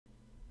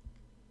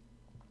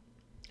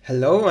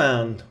Hello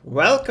and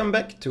welcome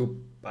back to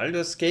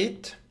Baldur's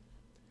Gate.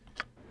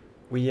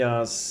 We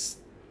are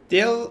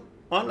still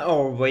on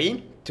our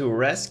way to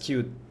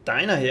rescue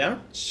Dinah here,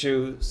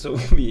 so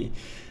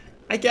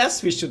I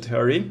guess we should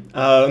hurry.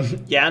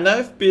 Yeah, and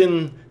I've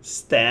been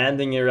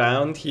standing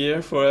around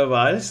here for a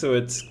while, so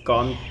it's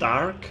gone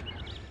dark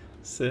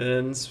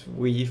since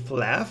we've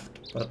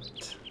left,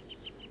 but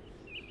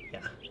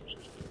yeah,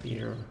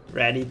 we're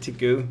ready to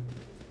go.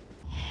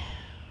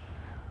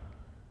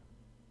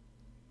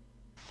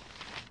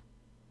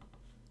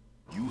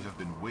 You have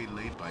been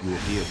waylaid by You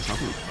appear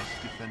troubled.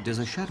 Does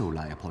a shadow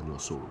lie upon your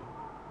soul?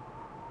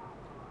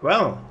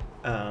 Well,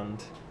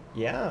 and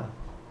yeah,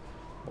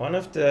 one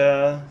of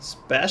the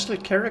special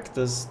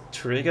characters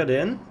triggered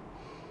in.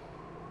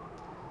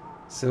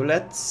 So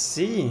let's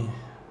see.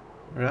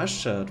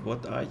 Rashad,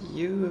 what are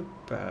you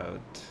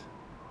about?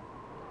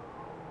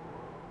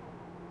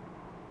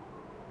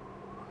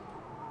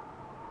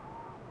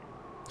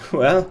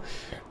 Well,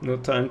 no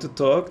time to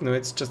talk. No,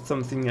 it's just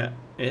something at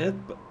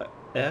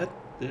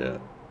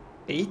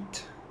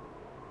 8.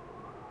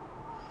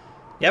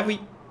 Yeah, we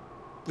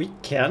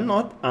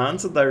cannot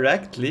answer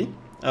directly.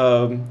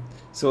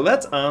 So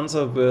let's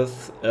answer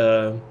with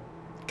a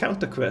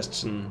counter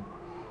question.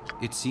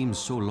 It seems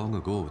so long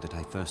ago that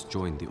I first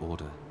joined the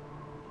Order.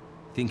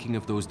 Thinking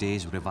of those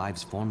days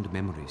revives fond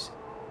memories,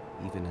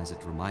 even as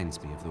it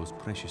reminds me of those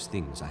precious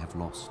things I have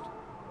lost.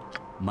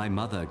 My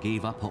mother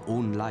gave up her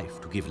own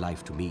life to give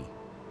life to me.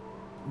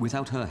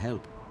 Without her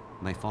help,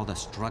 my father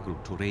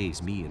struggled to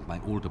raise me and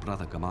my older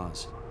brother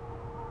Gamaz.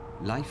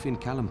 Life in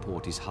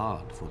Calamport is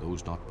hard for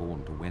those not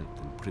born to wealth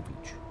and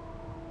privilege.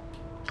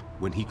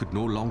 When he could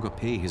no longer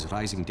pay his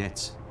rising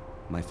debts,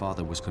 my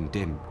father was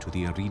condemned to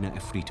the arena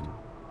of freedom,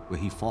 where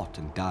he fought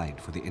and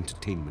died for the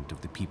entertainment of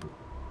the people.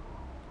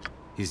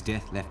 His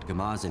death left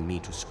Gamaz and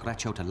me to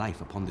scratch out a life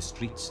upon the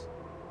streets.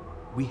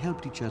 We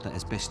helped each other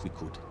as best we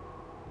could,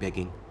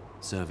 begging,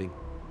 serving,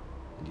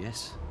 and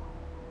yes,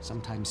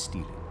 sometimes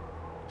stealing.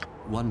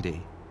 One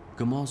day,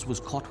 Gamaz was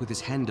caught with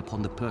his hand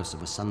upon the purse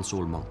of a Sun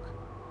Soul monk.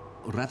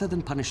 Rather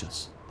than punish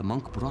us, the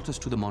monk brought us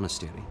to the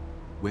monastery,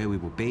 where we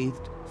were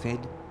bathed,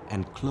 fed,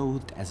 and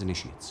clothed as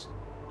initiates.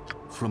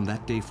 From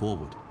that day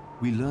forward,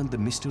 we learned the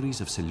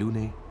mysteries of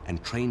Selûne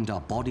and trained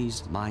our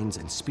bodies, minds,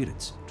 and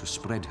spirits to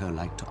spread her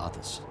light to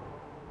others.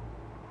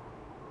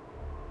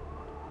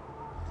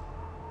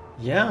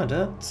 Yeah,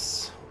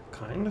 that's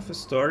kind of a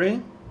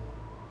story.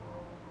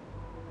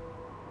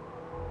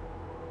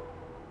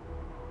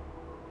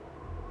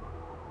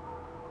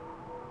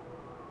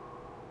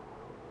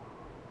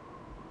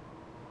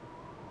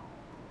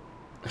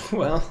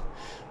 Well,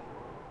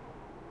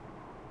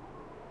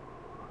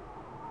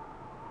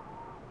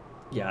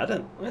 yeah,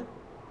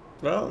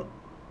 well,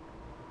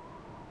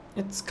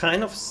 it's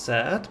kind of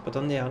sad, but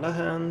on the other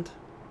hand,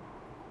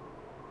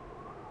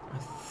 I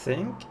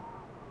think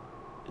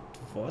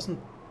it wasn't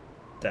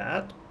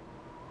that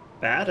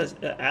bad as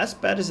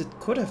bad as it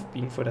could have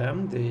been for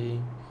them. They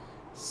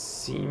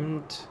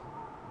seemed,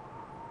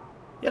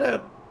 yeah,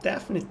 there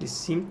definitely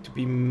seemed to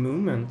be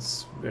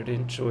moments where they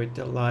enjoyed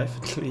their life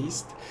at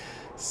least.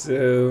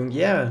 So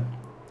yeah,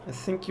 I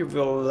think you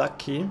were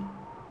lucky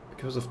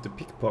because of the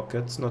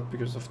pickpockets, not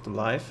because of the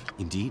life.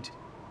 Indeed.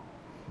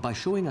 By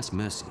showing us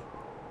mercy,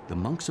 the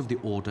monks of the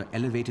Order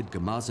elevated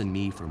Gamaz and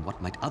me from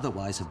what might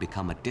otherwise have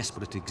become a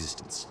desperate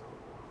existence.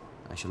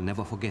 I shall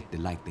never forget the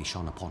light they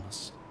shone upon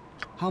us.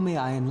 How may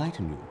I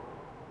enlighten you?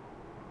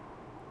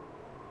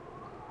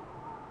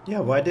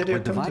 Yeah, why did you We're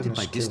come to divided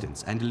by Nashtil?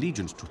 distance and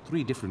allegiance to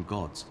 3 different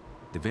gods.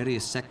 The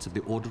various sects of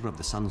the Order of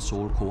the Sun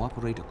Soul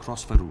cooperate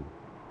across Faerûn.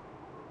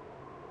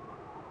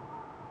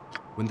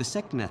 When the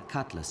sect in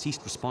Athkatla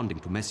ceased responding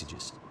to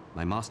messages,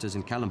 my masters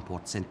in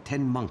Calamport sent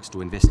 10 monks to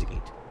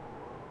investigate.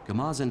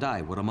 Gamaz and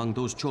I were among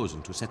those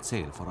chosen to set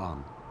sail for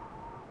Arn.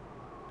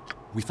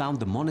 We found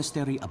the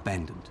monastery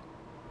abandoned.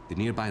 The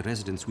nearby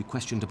residents we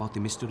questioned about the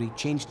mystery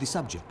changed the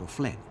subject or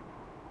fled.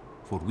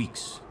 For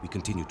weeks, we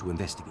continued to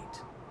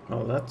investigate.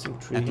 Oh, that's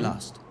intriguing. At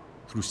last,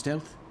 through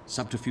stealth,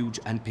 subterfuge,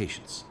 and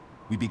patience,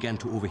 we began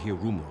to overhear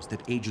rumors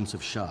that agents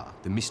of Shah,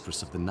 the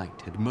mistress of the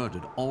night, had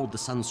murdered all the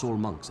Sun Soul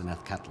monks in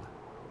Athkatla.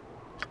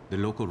 The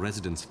local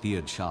residents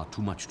feared Shah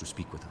too much to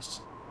speak with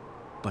us.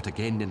 But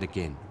again and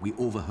again, we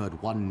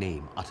overheard one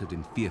name uttered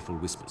in fearful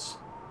whispers.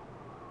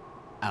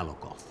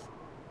 Alogoth.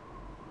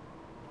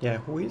 Yeah,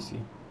 who is he?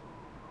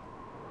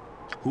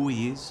 Who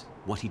he is,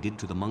 what he did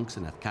to the monks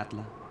in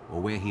Athkatla,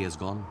 or where he has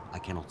gone, I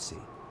cannot say.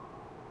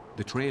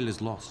 The trail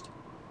is lost,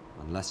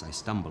 unless I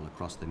stumble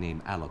across the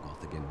name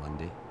Alogoth again one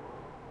day.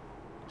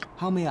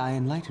 How may I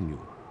enlighten you?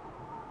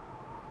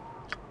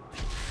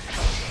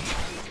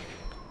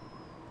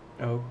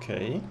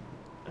 Okay,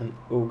 an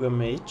Ogre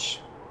Mage.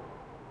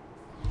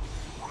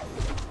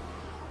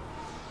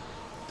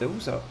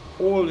 Those are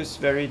always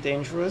very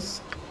dangerous.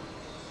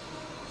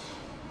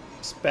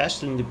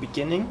 Especially in the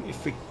beginning.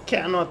 If we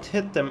cannot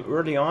hit them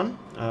early on,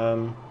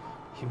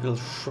 he will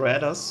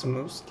shred us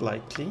most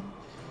likely.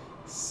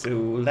 So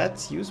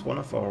let's use one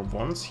of our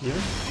wands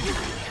here.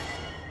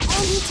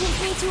 Will you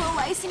take me to a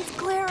licensed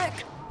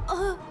cleric?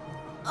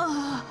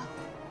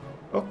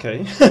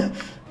 Okay.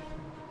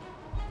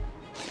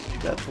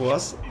 That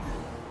was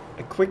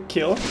a quick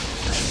kill.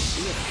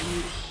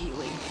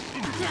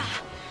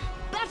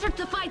 Better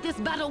to fight this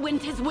battle when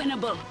 'tis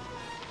winnable.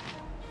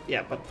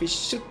 Yeah, but we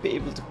should be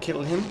able to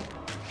kill him.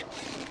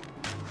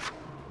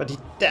 But he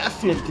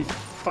definitely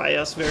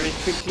fires very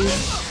quickly.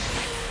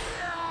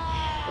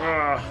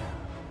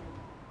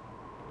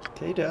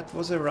 Okay, that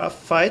was a rough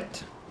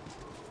fight.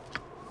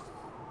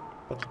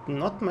 But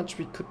not much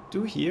we could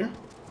do here.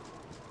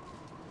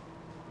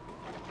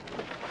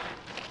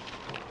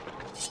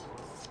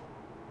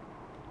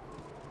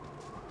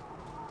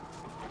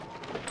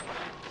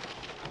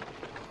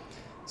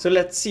 So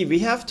let's see, we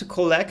have to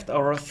collect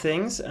our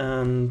things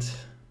and...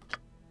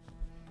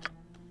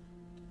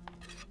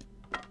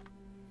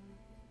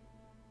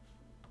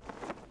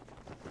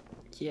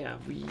 yeah,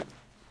 we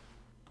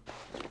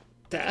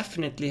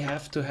definitely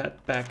have to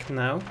head back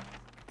now.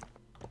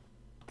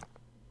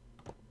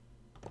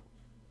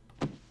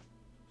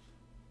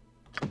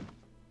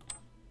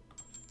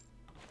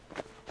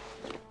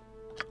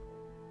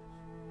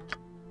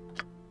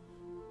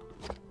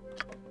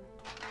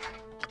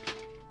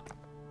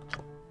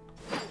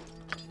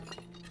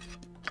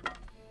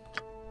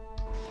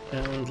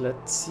 And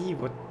let's see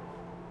what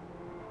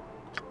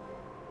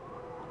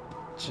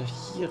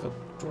Jahira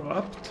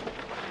dropped.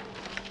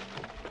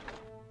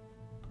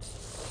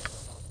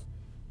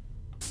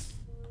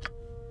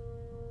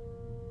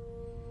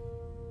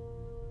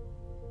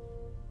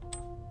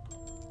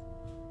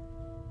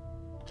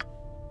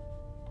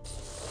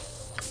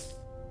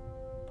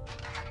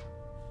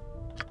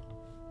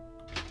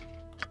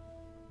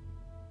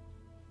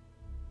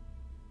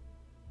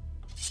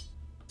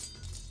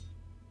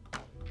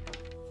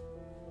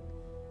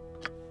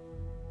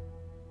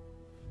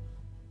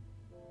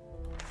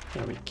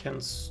 Yeah, we can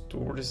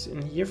store this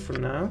in here for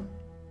now.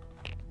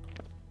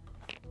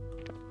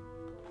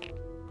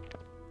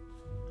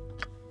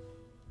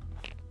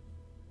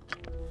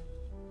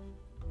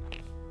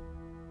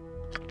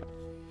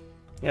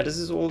 Yeah, this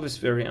is always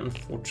very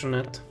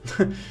unfortunate.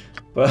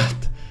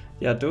 But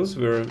yeah, those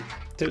were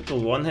total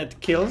one-hit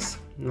kills.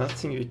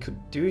 Nothing we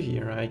could do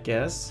here, I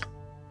guess.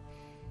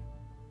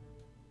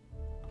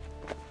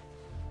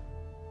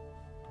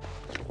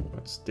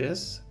 What's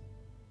this?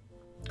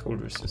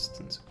 Cold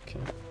resistance, okay.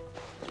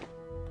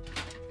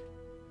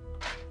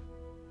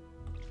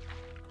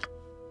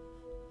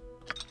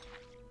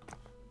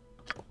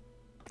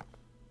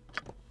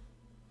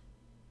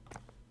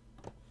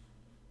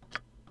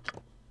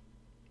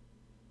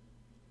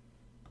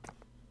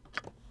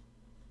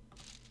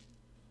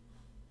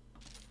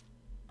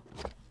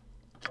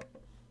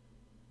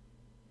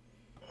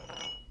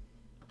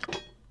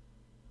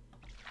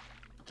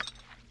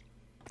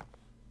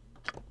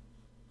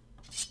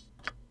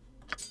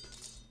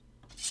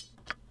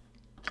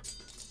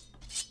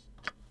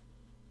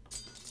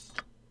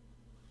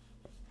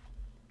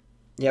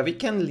 Yeah, we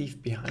can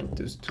leave behind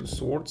those two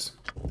swords.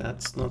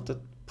 That's not a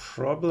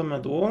problem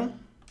at all.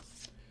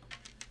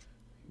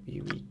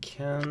 Maybe we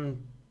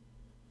can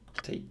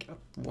take up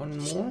one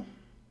more.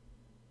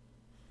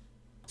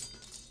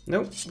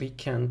 No, we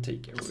can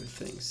take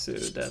everything, so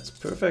that's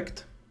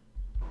perfect.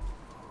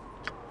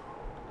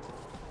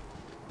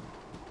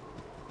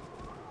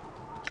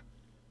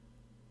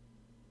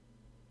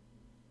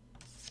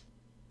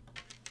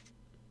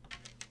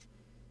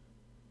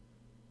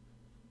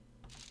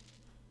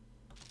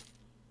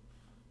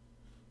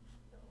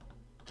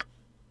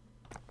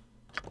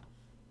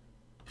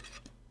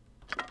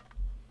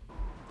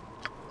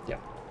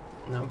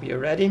 Now we are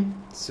ready,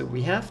 so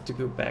we have to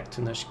go back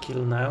to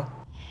Nashkil now.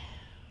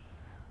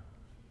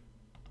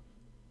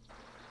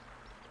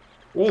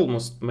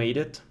 Almost made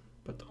it,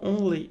 but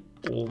only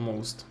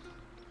almost.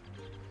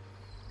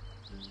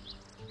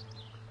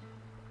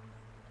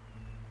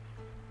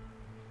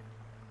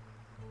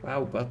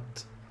 Wow, but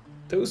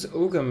those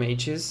Ogre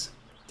Mages,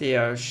 they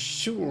are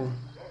sure,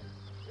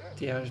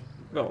 they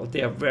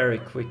are very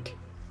quick.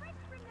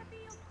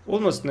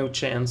 Almost no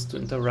chance to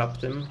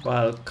interrupt them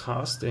while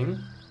casting.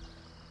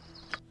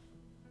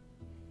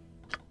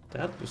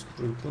 That was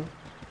brutal.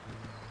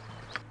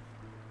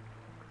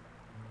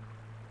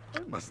 I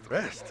must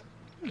rest.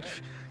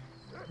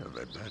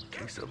 That bad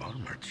case of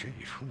armor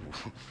chief.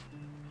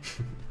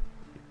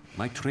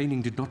 My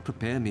training did not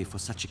prepare me for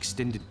such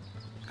extended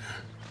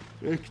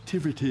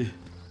activity.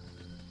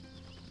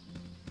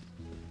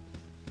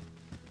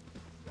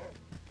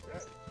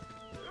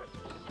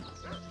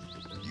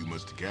 You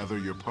must gather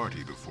your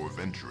party before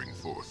venturing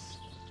forth.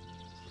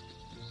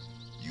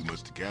 You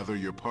must gather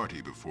your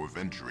party before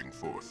venturing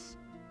forth.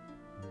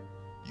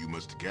 You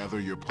must gather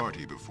your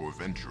party before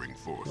venturing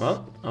forth.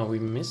 Well, are we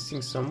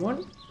missing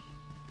someone?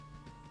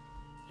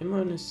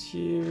 Iman is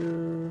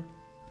here.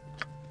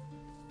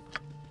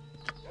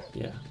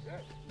 Yeah.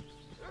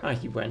 Ah,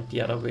 he went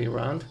the other way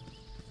around.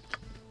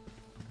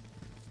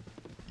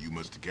 You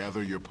must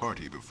gather your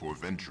party before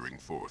venturing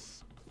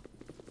forth.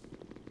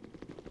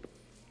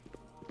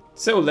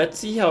 So let's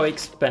see how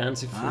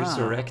expansive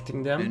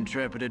resurrecting them.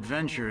 Intrepid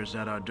adventurers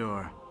at our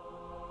door.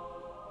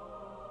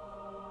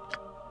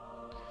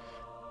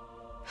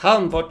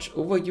 Helm watch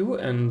over you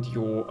and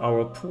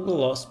our poor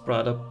lost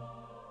brother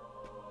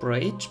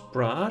Brage.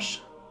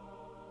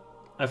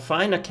 A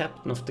finer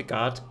captain of the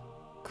guard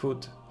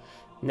could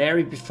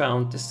nary be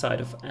found this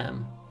side of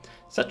Am.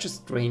 Such a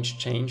strange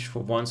change for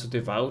one so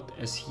devout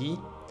as he.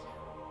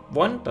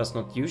 One does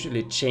not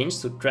usually change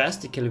so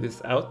drastically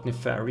without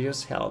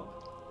nefarious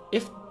help.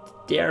 If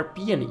there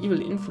be an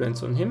evil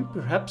influence on him,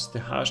 perhaps the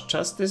harsh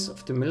justice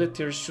of the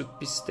military should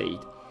be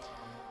stayed.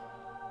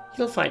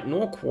 He'll find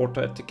no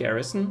quarter at the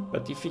garrison,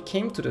 but if he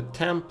came to the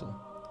temple,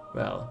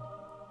 well,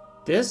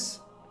 this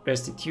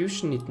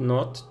restitution need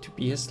not to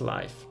be his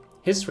life.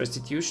 His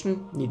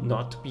restitution need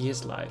not to be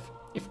his life.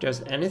 If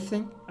there's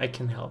anything I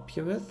can help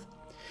you with.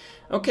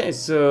 Okay,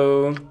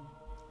 so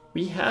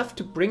we have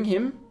to bring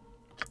him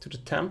to the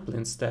temple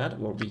instead,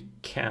 or we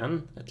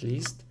can at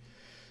least.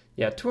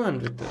 Yeah,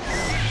 200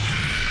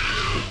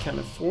 we can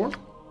afford.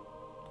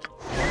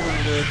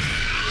 100.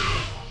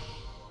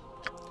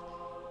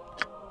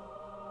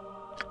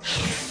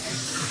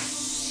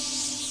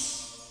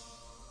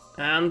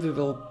 And we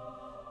will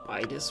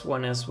buy this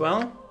one as well.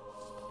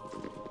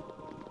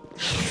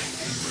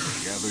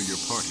 Gather your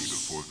party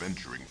before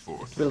venturing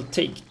forth. It will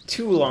take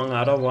too long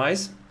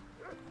otherwise.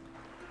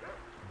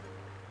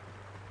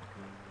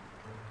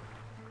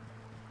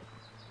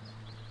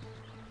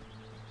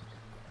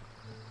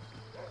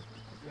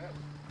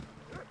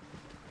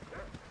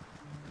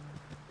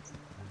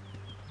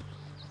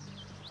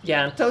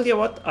 Yeah, and tell you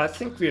what, I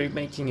think we're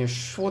making a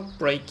short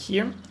break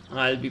here.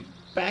 I'll be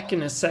back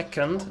in a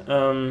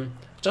second.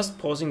 Just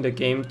pausing the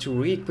game to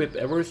re-equip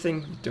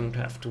everything. You don't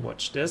have to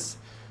watch this.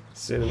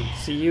 So,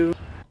 see you.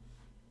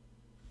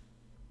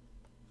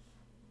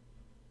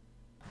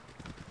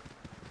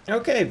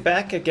 Okay,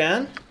 back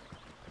again.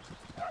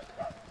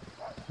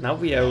 Now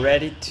we are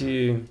ready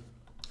to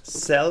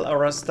sell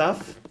our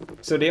stuff.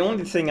 So the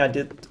only thing I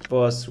did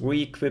was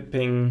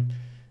re-equipping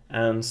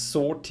and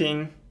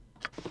sorting.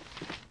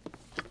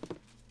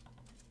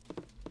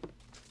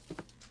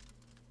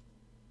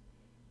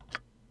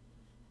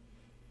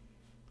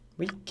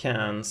 We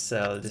can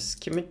sell the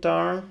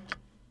scimitar.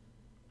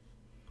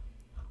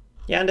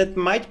 Yeah, and it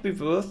might be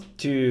worth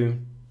to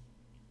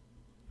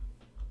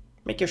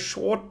make a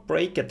short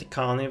break at the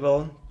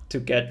carnival to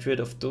get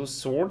rid of those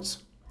swords.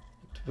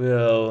 It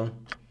will,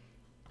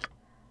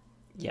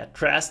 yeah,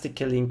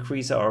 drastically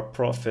increase our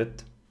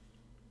profit.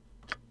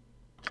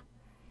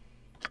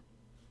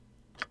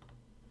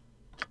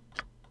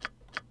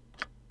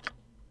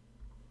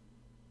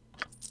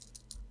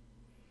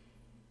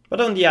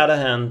 But on the other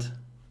hand,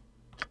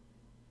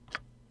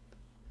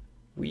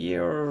 we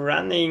are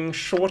running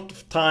short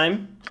of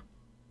time.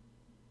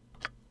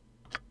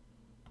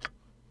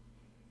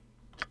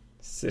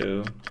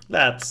 So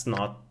let's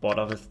not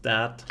bother with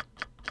that.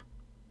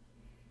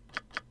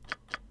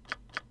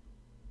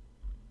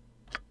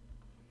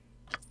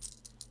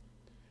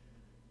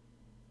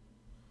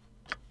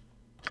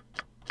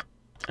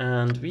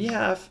 And we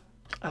have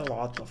a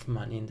lot of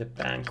money in the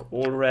bank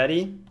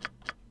already.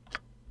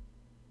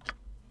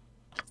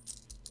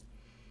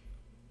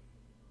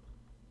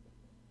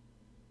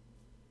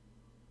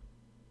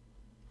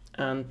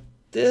 And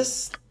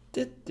this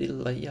did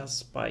delay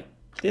us by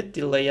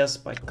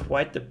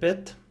quite a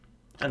bit.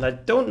 And I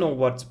don't know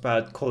what's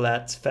about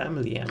Colette's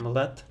family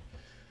amulet.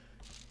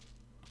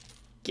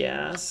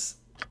 Guess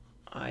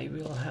I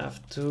will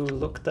have to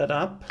look that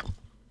up.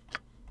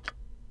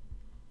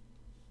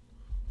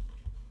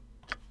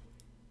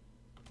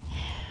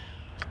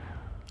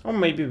 Or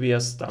maybe we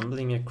are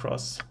stumbling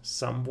across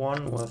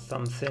someone or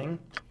something.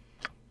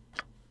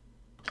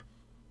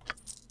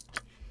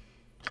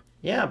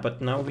 Yeah,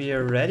 but now we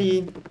are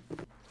ready,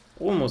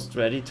 almost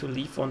ready to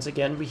leave once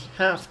again. We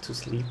have to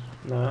sleep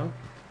now.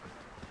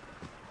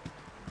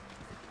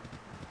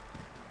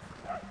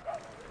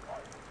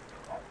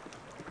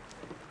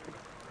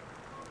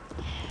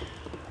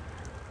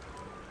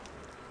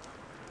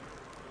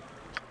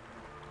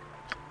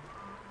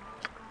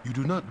 You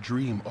do not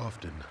dream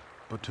often,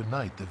 but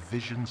tonight the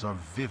visions are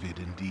vivid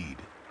indeed.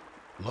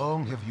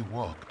 Long have you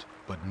walked,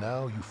 but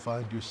now you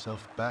find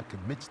yourself back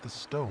amidst the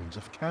stones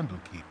of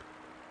Candlekeep.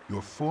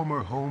 Your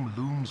former home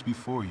looms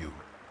before you,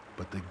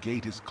 but the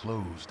gate is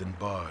closed and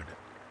barred.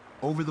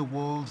 Over the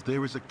walls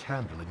there is a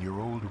candle in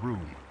your old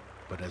room,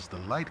 but as the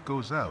light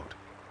goes out,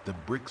 the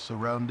brick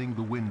surrounding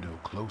the window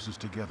closes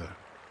together.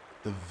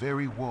 The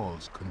very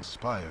walls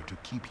conspire to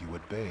keep you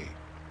at bay.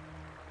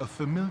 A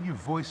familiar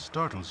voice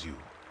startles you.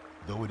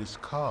 Though it is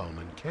calm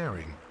and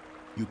caring,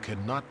 you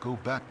cannot go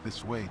back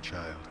this way,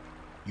 child.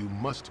 You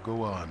must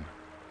go on.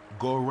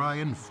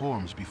 Gorion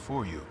forms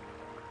before you.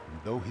 And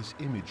though his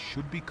image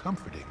should be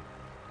comforting,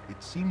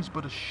 it seems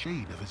but a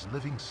shade of his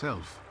living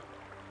self.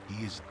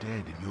 He is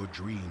dead in your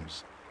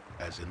dreams,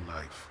 as in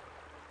life.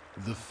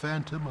 The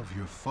phantom of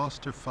your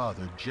foster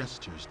father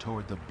gestures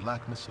toward the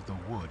blackness of the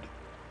wood,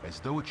 as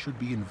though it should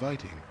be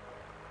inviting.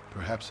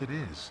 Perhaps it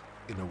is,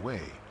 in a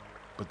way,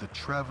 but the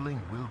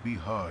traveling will be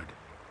hard.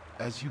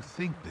 As you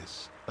think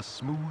this, a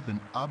smooth and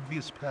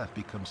obvious path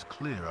becomes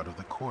clear out of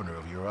the corner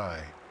of your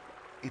eye.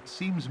 It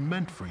seems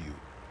meant for you.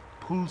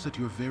 pulls at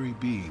your very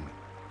being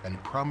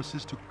and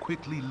promises to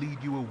quickly lead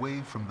you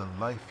away from the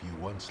life you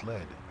once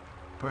led.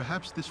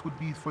 Perhaps this would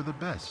be for the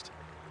best,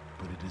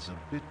 but it is a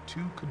bit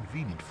too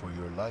convenient for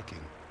your liking.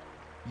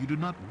 You do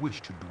not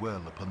wish to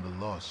dwell upon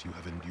the loss you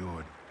have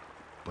endured,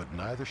 but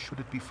neither should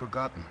it be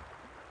forgotten.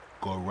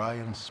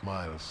 Gorion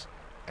smiles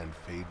and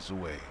fades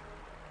away.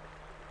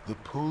 The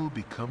pull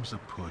becomes a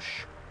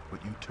push,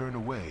 but you turn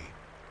away,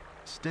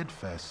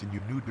 steadfast in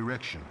your new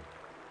direction.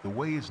 The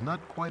way is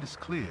not quite as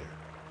clear,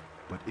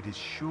 but it is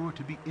sure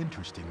to be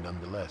interesting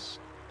nonetheless.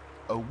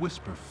 A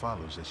whisper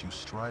follows as you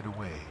stride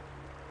away,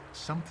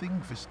 something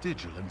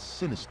vestigial and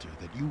sinister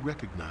that you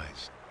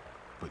recognize,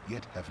 but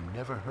yet have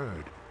never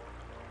heard.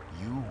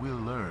 You will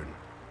learn.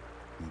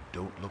 You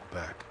don't look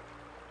back.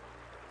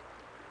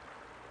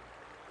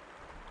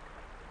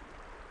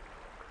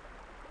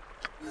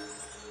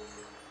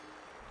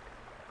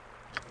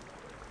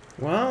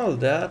 Well,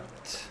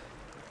 that...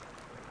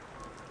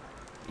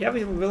 Yeah,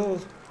 we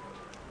will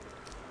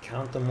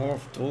counter more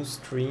of those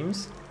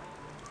streams.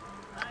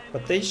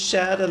 But they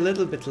shed a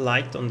little bit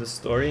light on the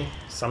story,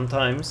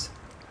 sometimes.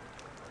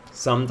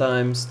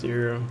 Sometimes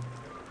they're...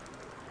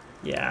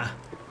 yeah,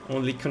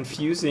 only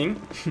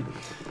confusing.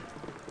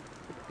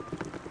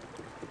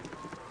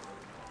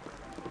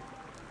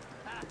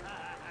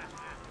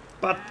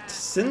 But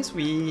since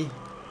we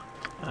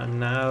are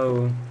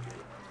now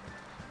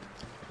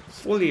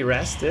fully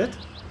rested,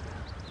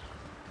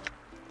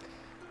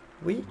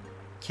 we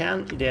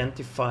can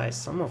identify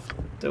some of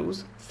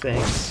those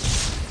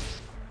things.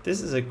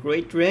 This is a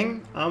great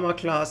ring, armor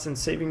class and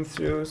saving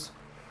throws.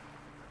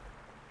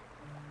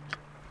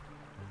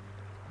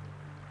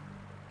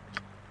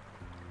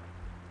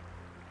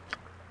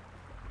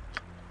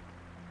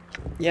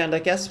 Yeah, and I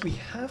guess we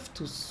have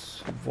to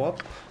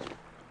swap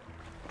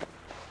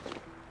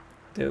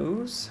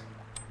those.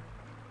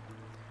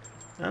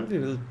 And we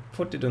will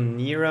put it on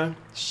Nira.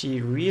 She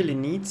really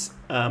needs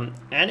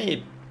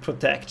any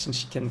protection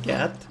she can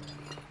get.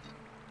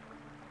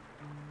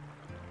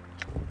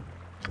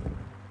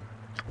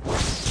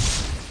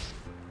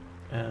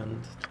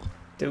 And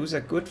those are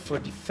good for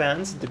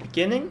defense at the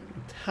beginning.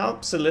 It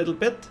helps a little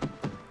bit.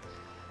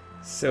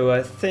 So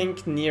I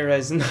think Nira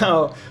is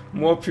now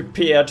more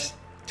prepared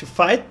to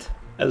fight,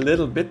 a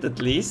little bit at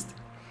least.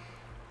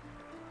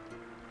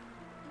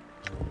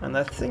 And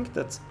I think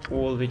that's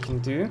all we can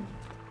do.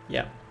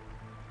 Yeah.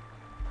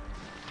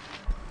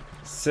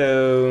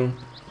 So,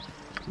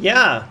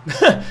 yeah.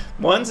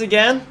 Once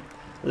again,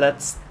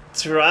 let's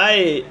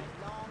try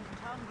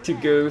to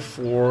go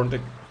for the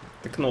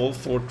Gnoll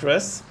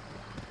Fortress.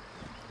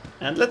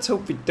 And let's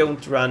hope we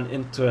don't run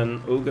into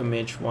an Ogre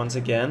Mage once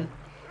again.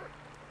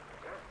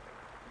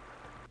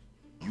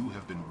 You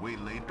have been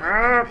waylaid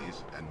by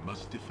enemies and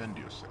must defend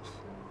yourself.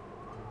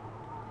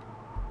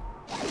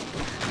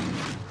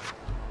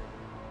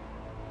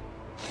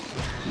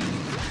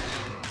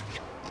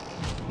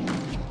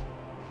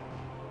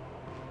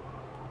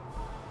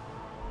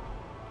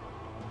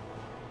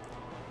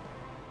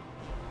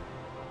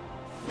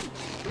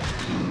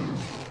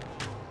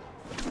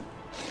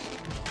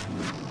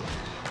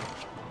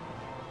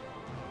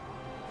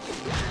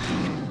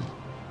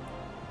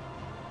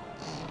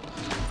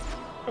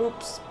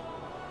 Oops.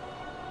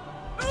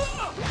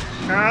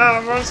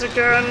 Ah, once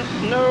again.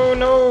 No,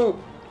 no.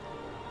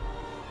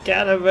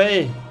 Get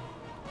away.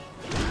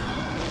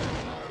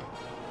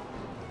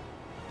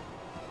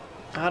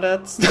 Ah,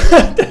 that's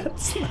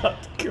that's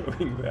not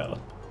going well.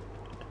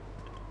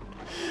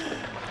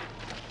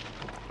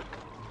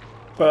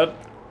 But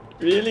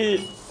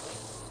really,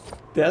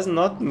 there's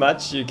not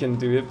much you can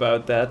do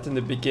about that in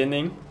the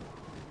beginning.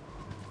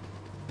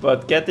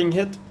 But getting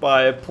hit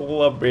by a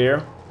polar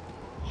bear,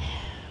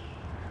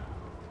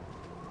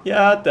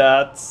 yeah,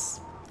 that's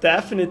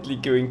definitely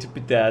going to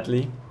be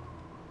deadly.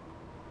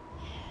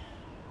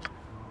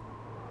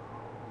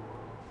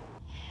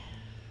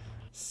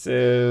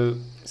 So,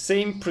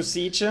 same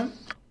procedure.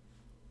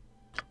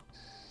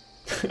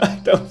 I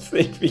don't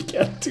think we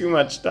get too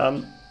much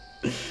done.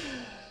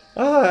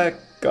 Oh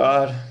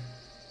god.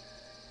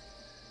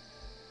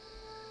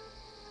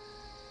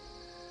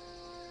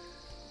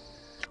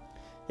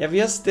 Yeah,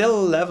 we are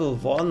still level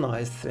 1,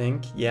 I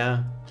think.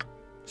 Yeah.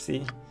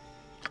 See?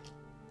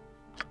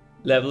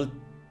 Level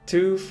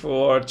 2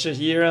 for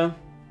Jaheira.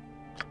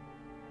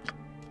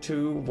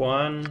 2,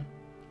 1,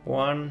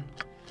 1.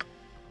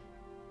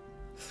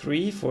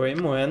 3 for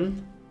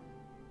Imoen.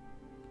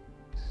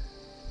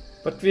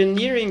 But we're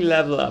nearing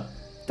level up.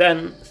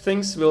 Then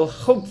things will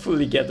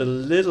hopefully get a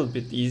little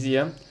bit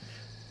easier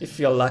if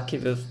you're lucky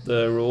with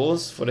the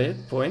rolls for the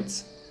hit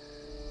points.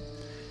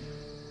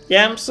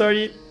 Yeah, I'm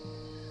sorry.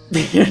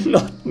 We're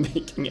not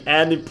making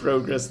any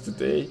progress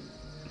today.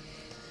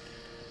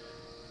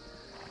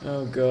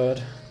 Oh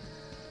god.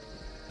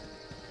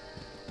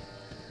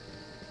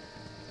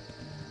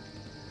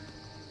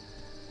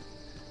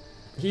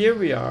 Here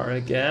we are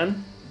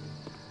again.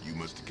 You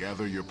must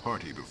gather your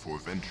party before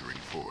venturing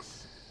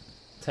forth.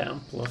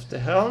 Temple of the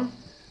Helm.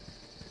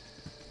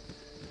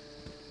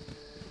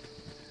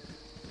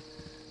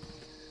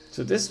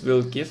 So this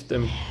will give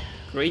them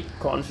great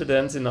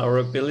confidence in our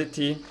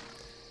ability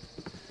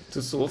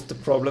to solve the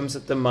problems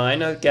at the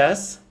mine, I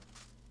guess.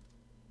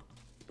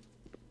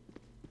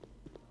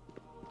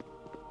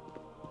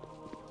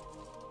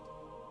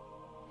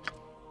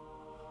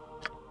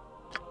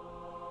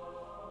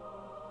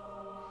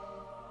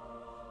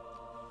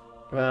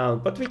 Well,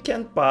 but we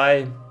can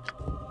buy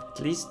at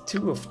least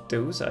 2 of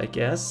those, I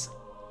guess.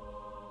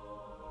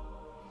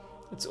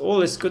 It's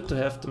always good to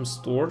have them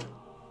stored.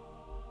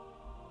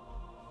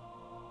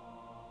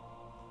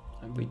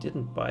 And we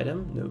didn't buy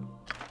them, no.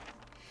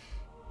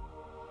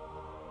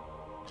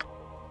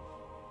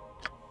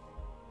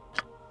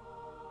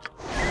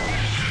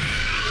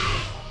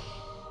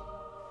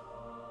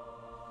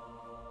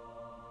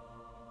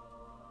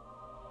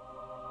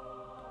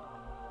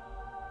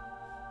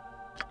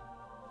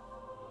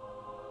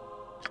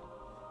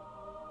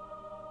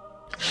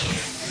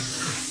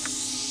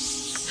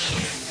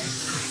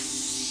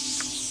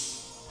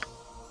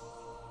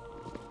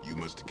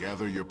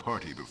 Gather your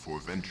party before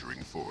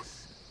venturing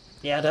forth.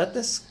 Yeah, that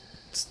is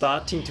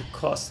starting to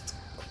cost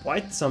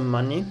quite some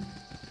money.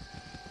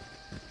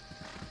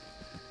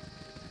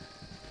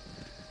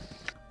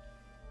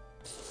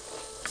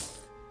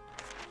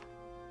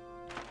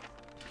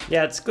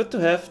 Yeah, it's good to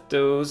have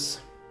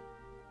those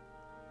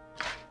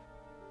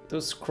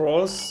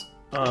scrolls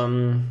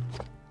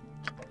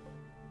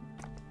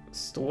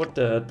stored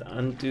that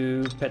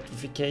undo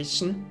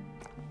petrification,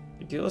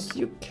 because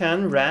you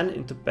can run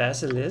into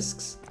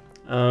basilisks.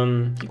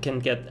 You can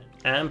get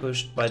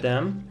ambushed by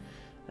them,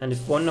 and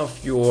if one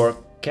of your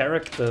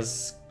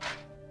characters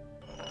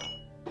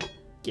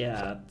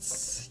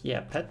gets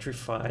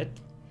petrified,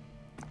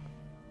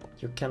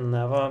 you can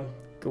never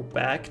go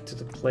back to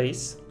the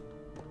place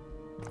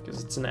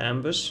because it's an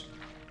ambush.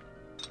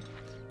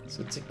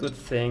 So it's a good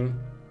thing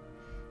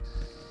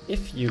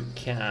if you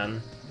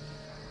can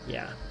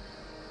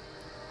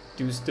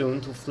do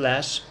stone to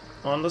flesh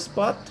on the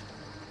spot.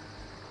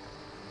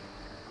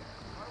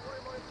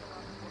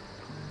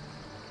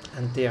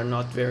 And they are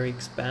not very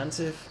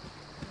expensive.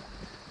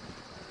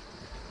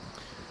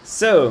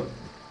 So,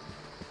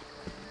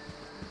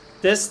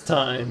 this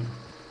time,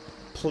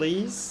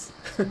 please.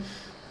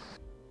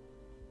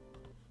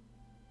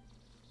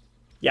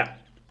 Yeah,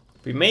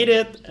 we made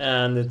it,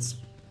 and it's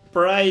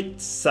bright,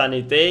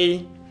 sunny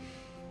day.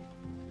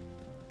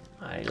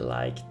 I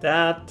like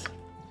that.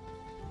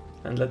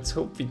 And let's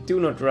hope we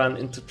do not run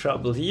into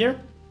trouble here.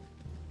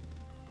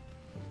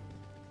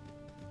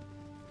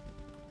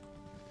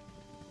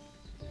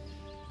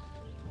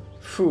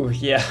 Phew,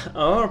 yeah,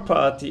 our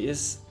party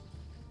is...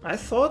 I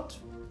thought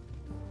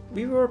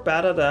we were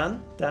better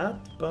than that,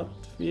 but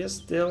we are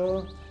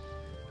still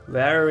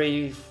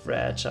very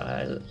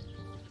fragile.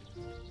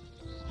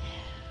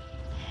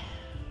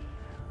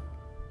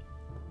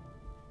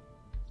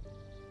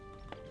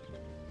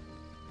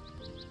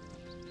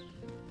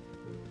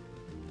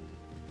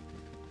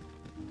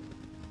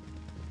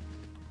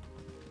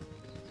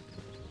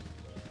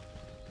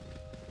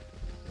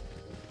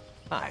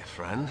 Hi,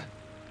 friend.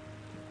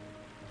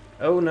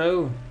 Oh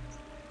no,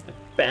 a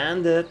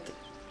bandit.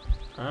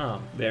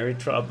 Ah, very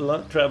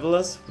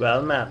travelers,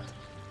 well met.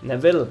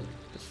 Neville,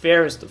 the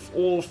fairest of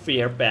all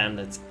fair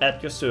bandits,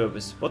 at your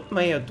service. What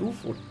may I do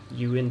for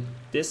you in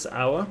this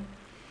hour?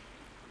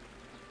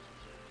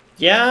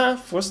 Yeah,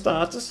 for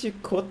starters, you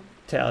could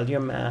tell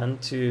your man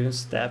to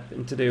step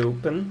into the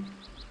open.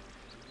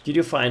 Did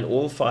you find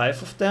all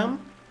 5 of them?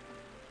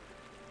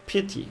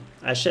 Pity,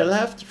 I shall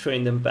have to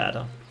train them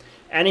better.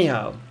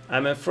 Anyhow,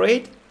 I'm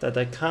afraid that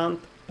I can't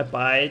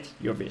abide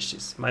your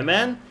wishes. My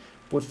man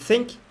would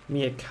think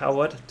me a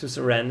coward to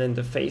surrender in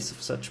the face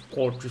of such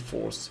paltry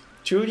force.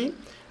 Truly,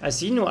 I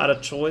see no other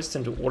choice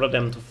than to order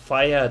them to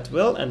fire at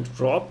will and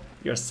rob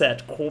your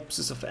sad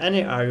corpses of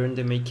any iron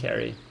they may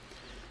carry.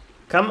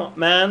 Come on,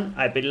 man,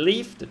 I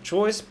believe the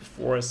choice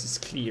before us is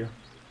clear.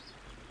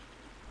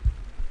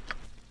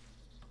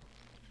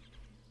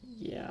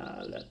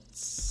 Yeah,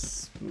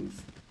 let's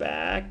move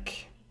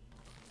back.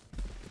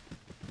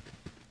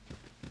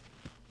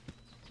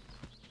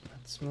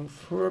 Let's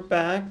move her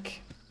back.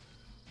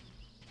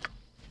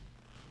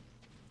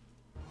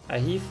 I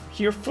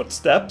hear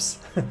footsteps.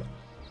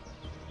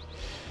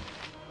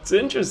 It's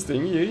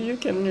interesting, you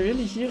can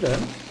really hear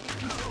them.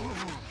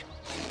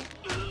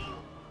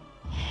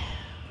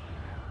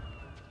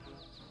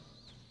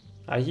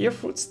 I hear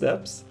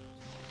footsteps.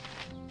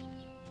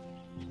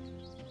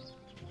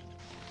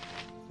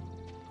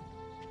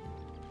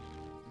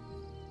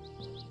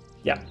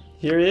 Yeah,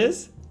 here he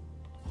is.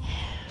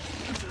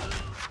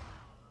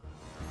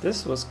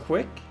 This was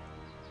quick.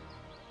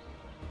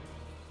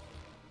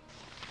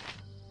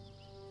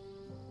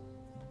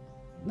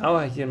 Now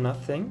I hear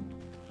nothing,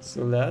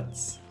 so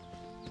let's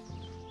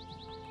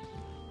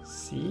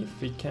see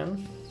if we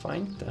can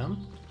find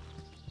them.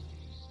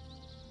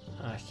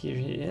 Ah, here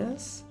he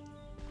is.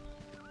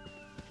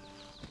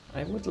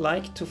 I would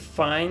like to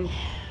find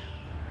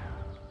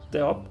the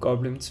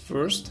hobgoblins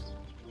first.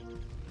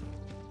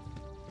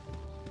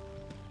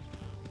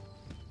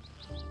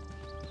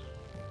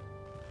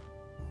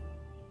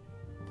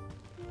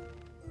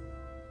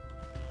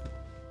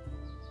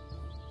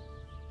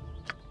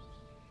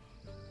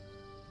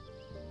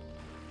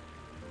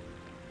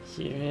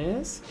 Here he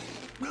is.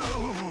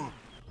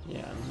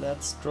 Yeah,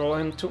 let's draw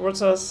him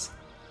towards us.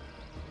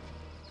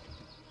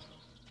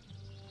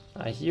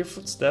 I hear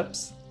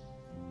footsteps.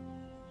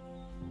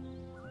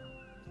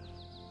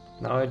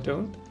 Now I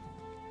don't.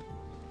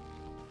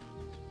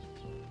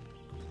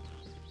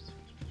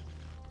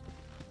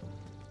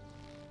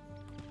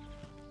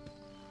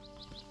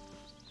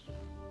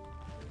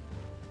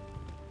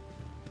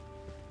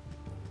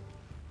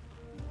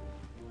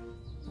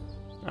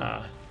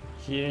 Ah,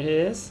 here he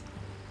is.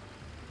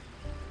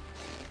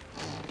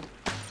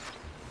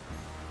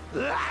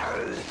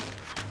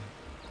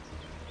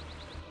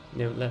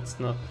 No, let's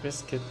not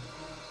risk it.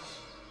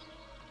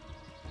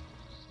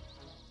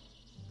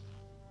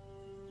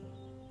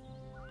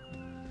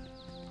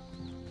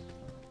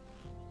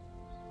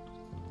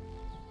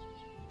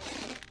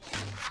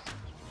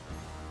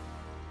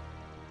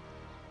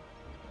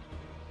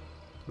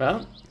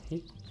 Well,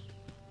 he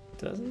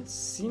doesn't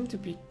seem to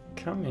be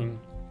coming.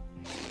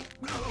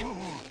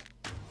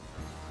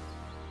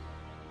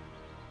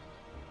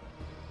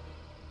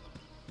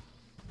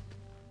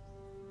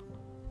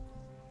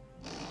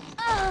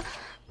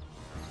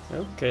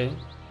 Okay.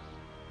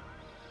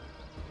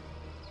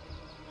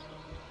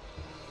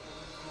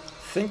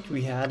 I think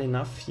we had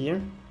enough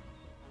here.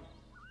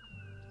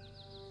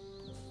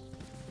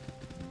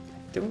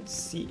 I don't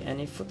see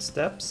any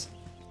footsteps.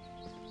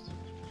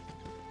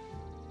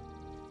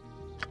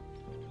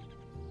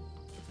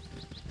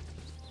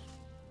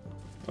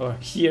 Or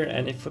hear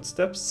any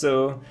footsteps,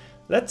 so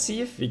let's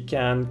see if we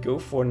can go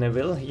for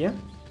Neville here.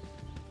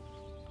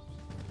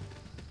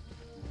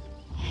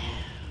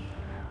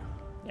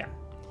 Yeah,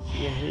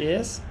 here he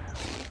is.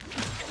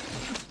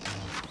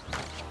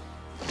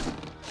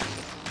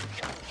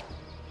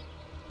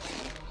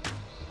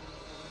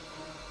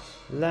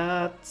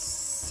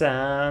 Let's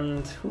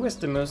and who has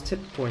the most hit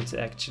points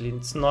actually?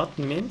 It's not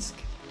Minsk.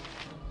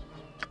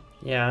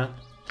 Yeah.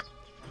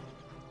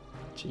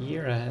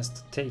 Jaira has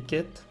to take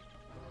it.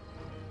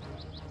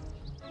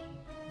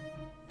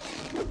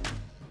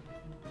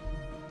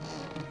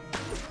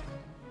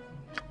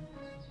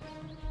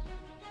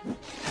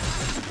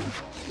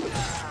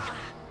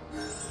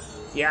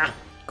 Yeah,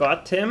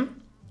 got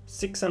him.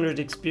 600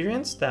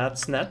 experience,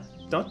 that's not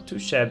too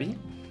shabby.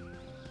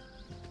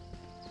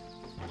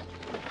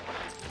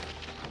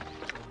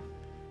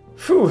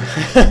 Phew.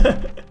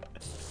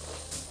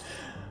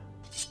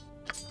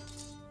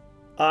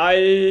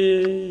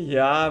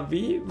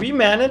 We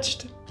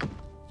managed.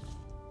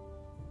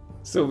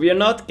 So we are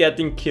not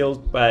getting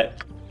killed by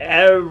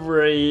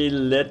every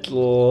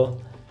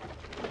little...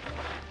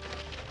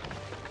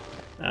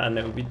 Ah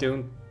no, we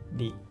don't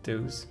need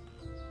those.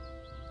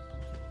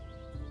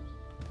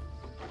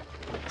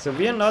 So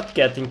we are not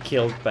getting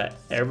killed by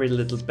every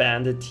little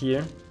bandit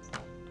here.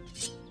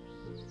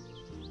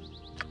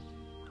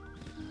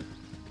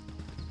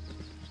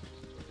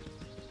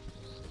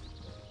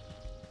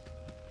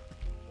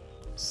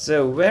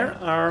 So where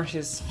are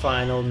his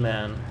final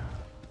men?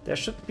 There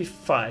should be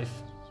 5.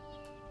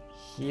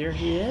 Here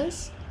he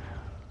is.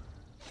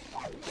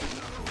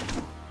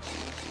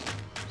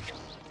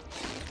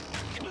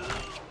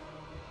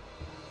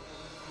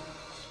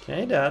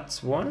 Okay,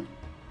 that's one.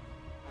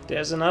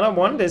 There's another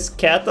one. They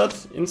scattered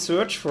in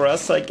search for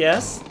us, I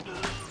guess.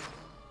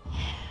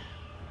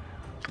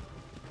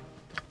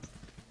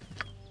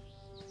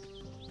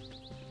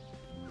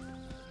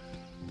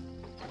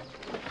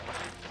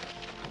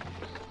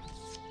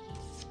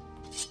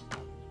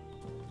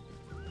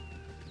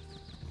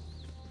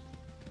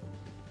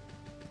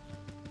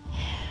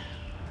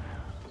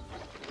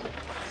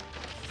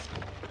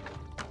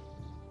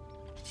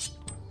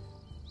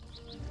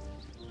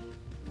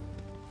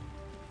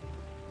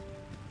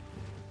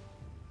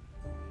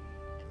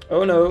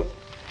 Oh no,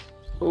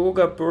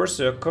 Ogre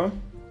Berserker.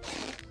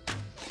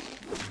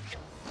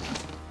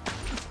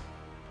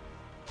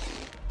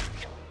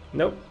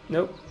 Nope,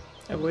 nope,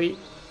 away.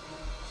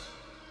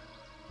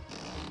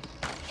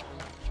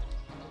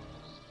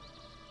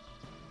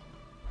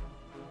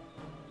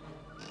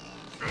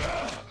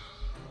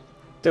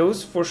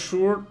 Those for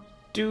sure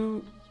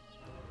do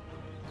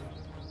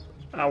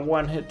are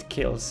one-hit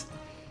kills.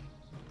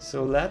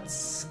 So let's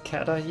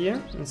scatter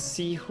here and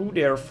see who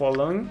they are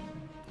following.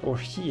 Or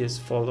he is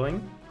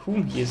following.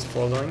 Whom he is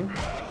following.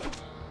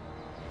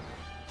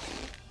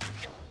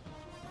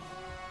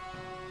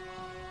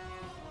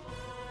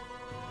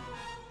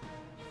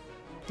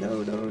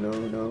 No, no, no,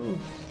 no.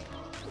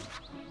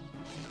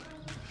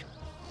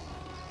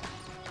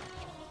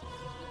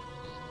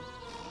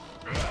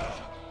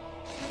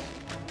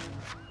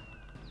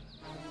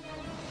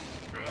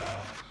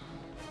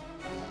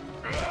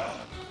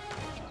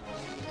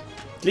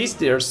 At least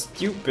they are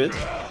stupid.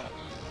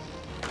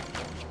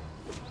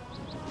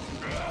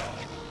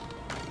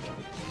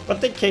 But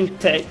they can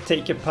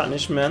take a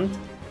punishment,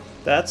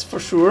 that's for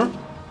sure.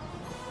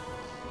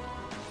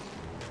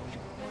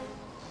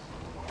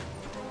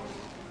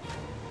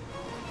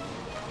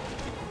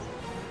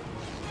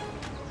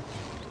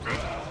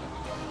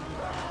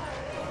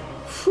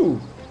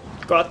 Phew,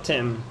 got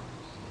him.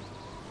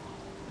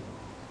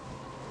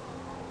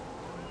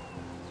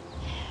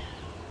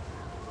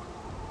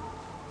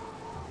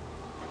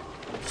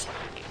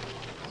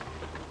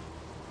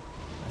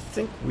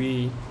 think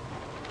we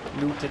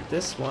looted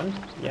this one.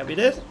 Yeah, we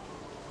did.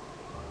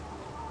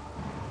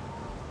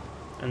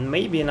 And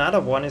maybe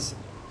another one is...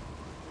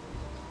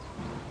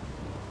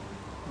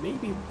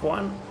 Maybe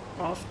one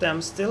of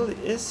them still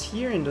is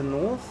here in the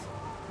north.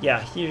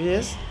 Yeah, here he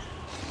is.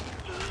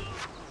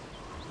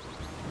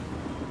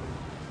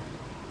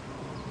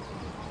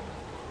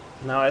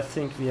 Now I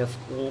think we have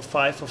all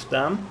 5 of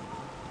them.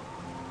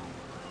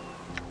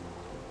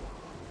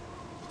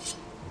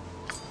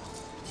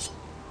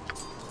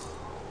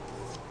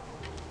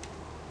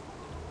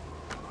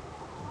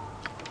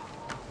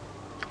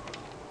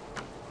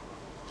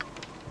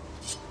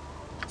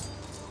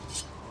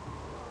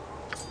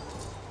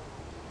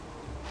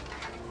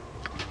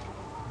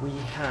 We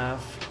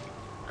have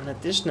an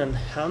additional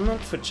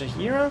helmet for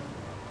Jaheira.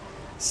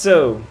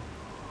 So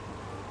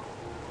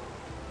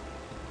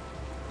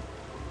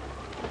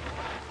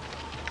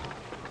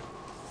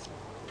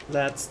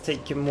let's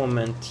take a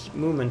moment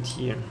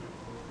here.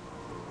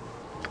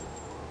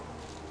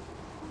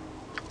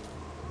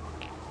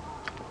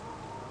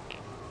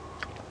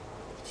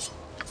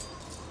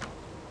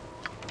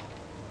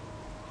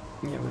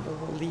 Yeah, we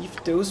will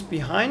leave those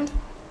behind.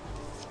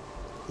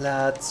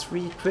 Let's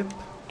re-equip.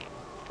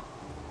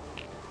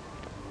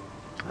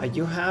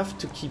 You have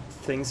to keep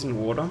things in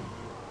order.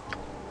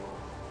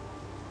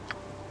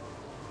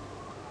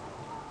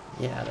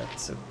 Yeah,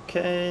 that's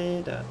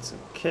okay, that's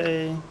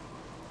okay.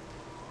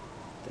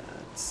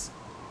 That's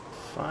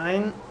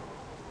fine.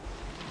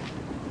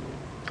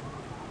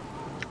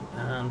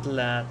 And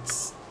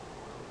let's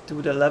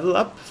do the level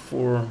up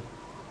for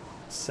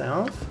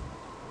self.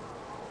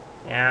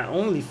 Yeah,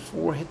 only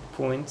 4 hit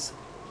points.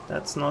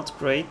 That's not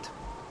great.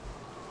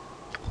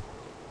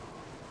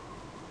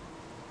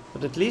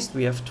 But at least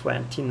we have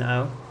 20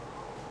 now.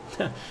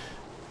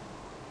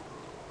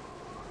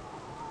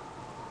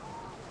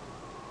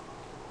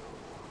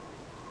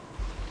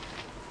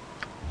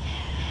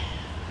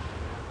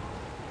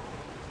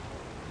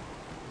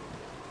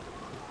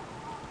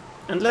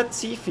 And let's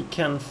see if we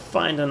can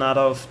find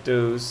another of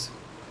those.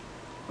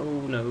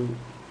 Oh no.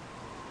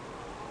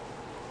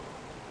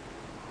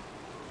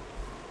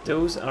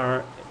 Those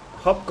are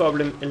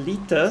Hobgoblin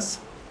Elitas.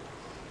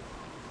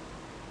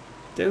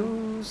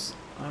 Those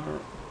are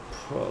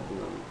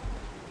problem.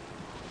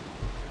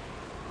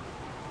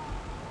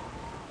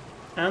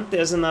 And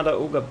there's another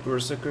Ogre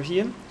Berserker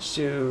here.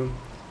 So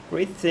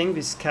great thing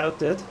we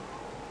scouted.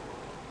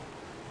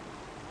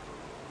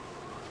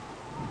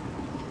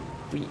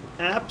 We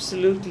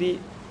absolutely...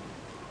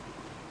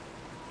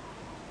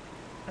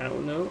 I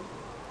don't know.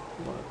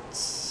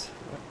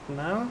 What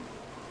now?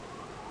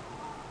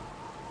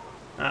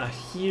 Ah,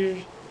 here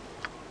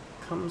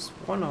comes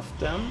one of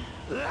them.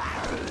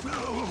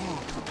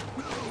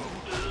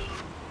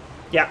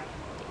 Yeah,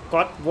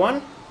 got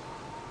one.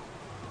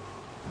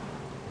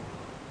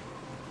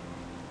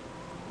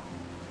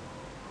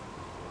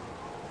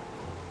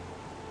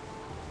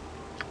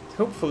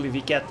 Hopefully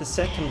we get the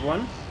second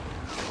one.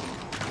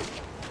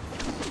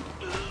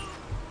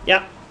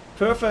 Yeah,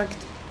 perfect.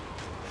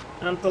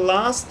 And the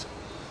last.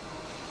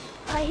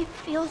 I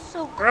feel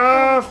so cold.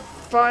 Ah,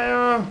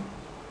 fire!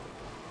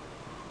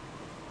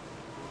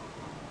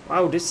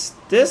 Wow, this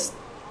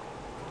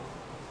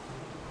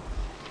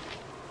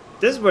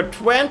were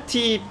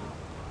 20.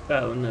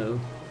 Oh no.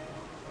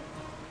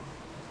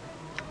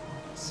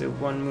 So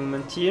one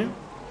moment here.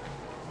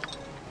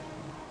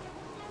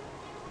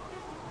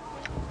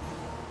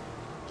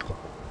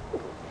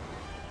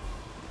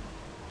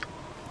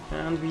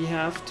 And we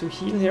have to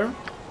heal here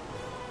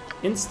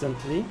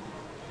instantly.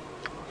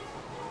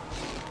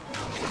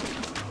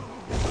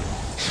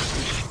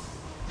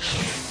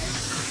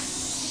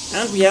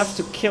 And we have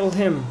to kill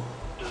him.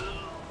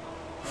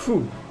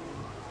 Whew.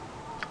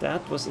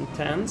 That was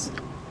intense.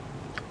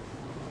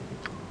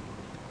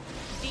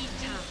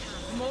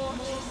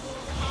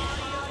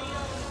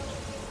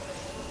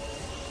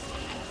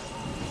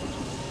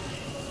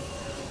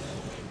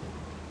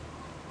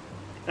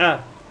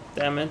 Ah,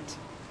 damn it.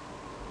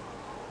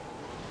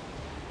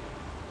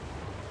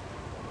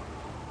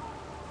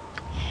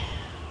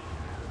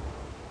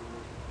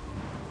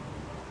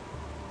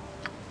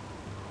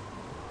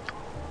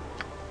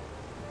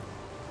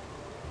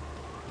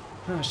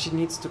 Ah, she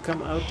needs to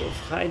come out of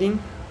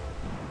hiding.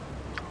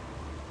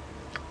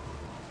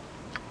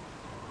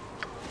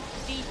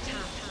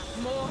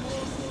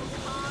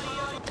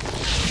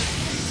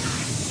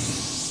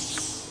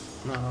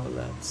 Now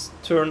let's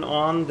turn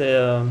on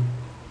the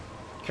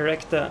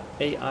character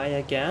AI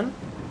again.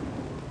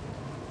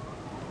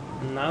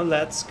 And now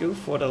let's go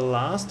for the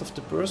last of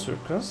the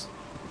Berserkers.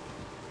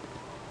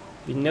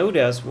 We know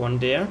there's one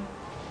there.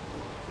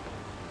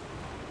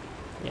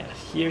 Yeah,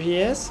 here he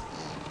is.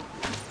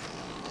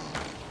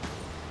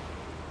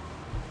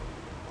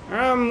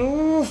 Ah,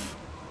 move!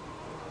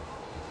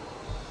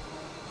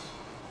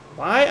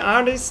 Why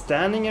are they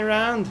standing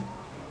around?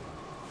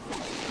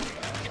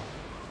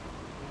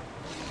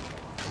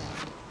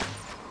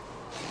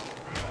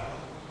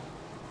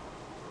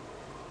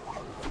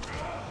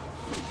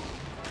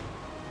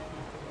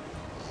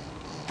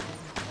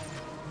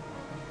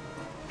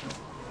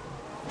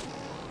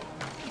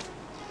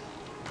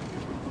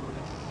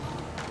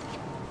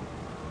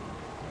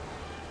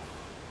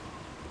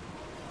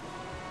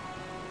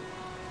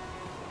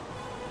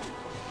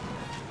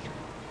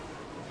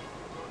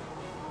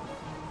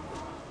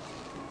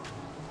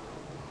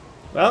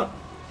 Well,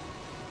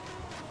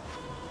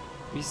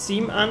 we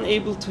seem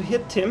unable to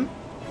hit him.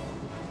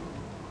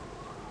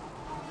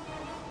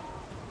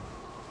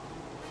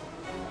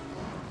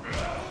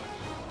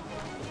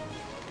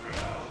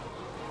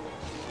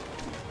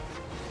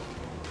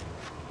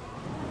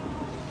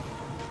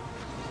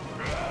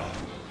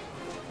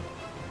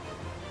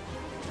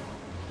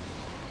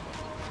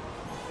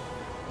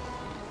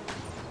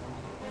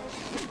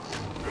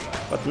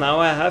 But now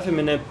I have him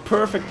in a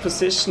perfect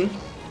position.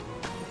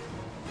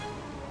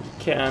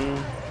 He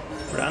can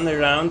run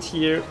around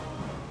here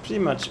pretty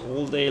much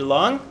all day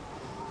long,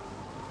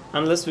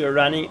 unless we are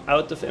running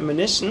out of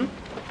ammunition.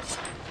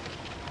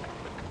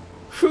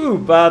 Whew,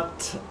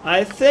 but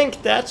I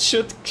think that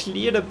should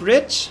clear the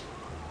bridge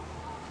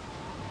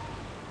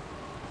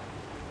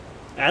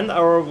and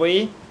our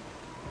way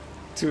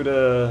to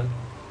the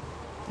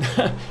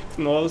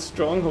Gnoll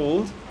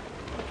Stronghold.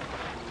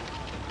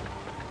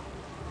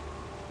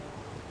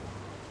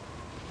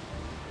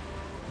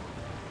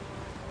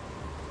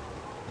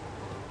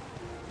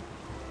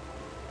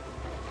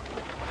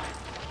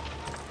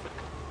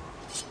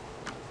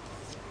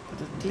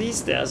 At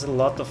least there's a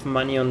lot of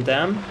money on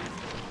them.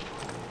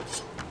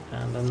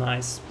 And a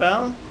nice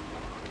spell.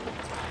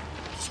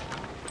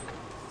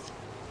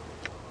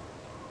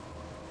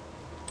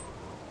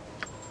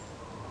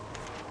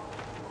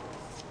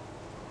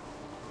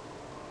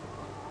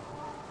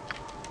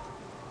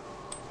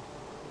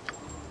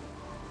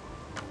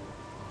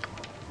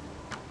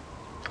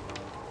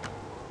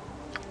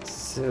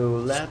 So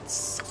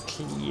let's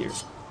clear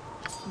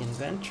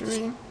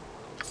inventory.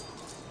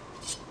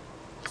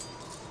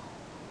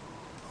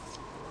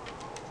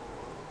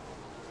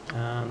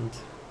 And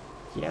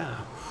yeah,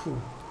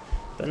 whew.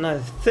 Then I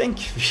think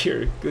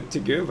we're good to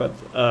go, but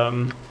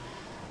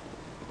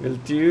we'll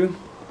do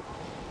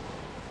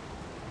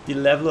the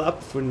level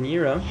up for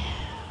Nira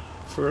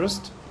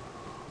first.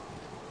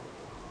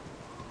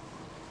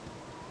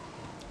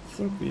 I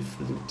think we've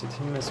looted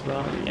him as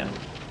well, yeah,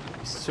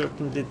 we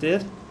certainly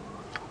did.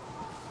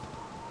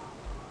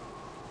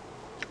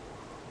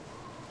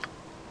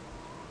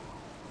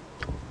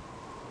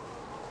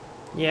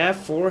 Yeah,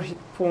 4 hit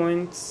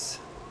points.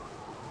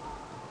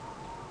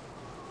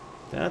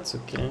 That's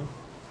okay.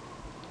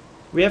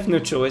 We have no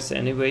choice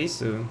anyway,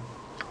 so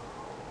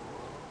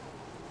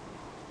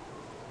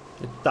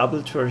it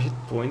doubled her hit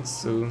points,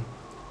 so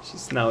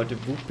she's now at a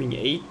whooping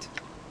 8.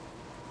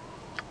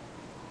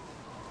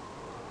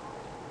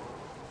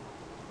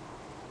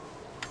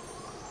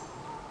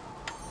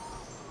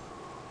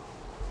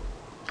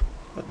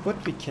 But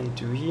what we can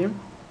do here,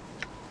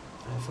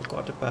 I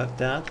forgot about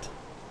that.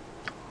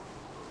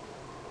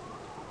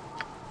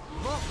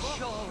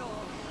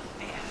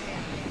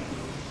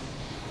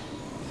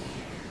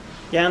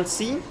 Yeah, and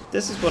see,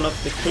 this is one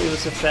of the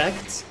chaos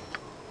effects.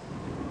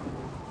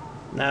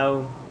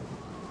 Now,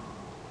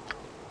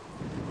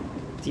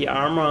 the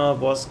armor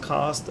was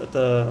cast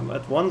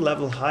at one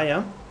level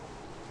higher.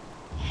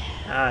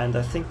 Ah, and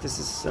I think this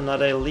is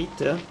another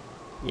elite.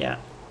 Yeah.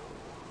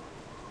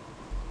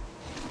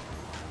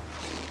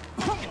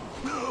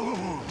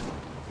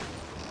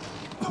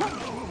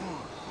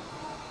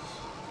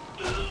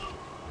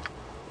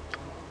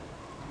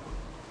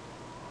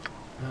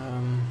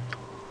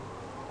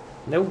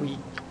 No, we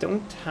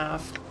don't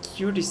have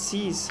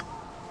QDCs.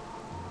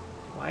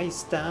 Why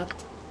is that?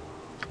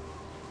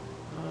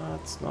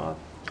 It's not.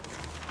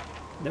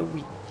 No,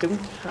 we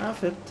don't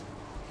have it.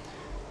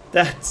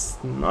 That's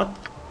not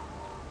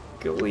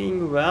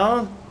going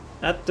well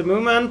at the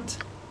moment.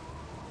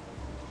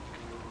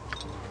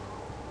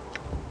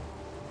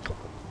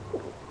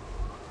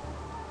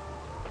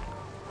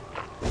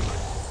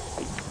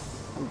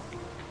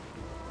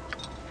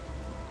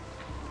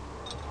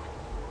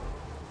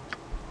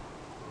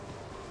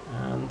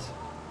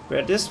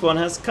 Where this one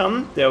has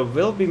come, there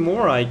will be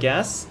more, I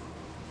guess.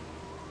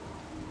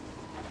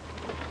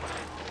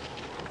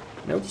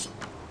 Nope.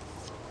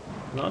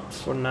 Not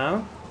for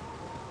now.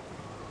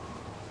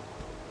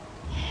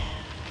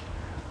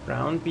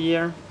 Brown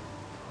beer.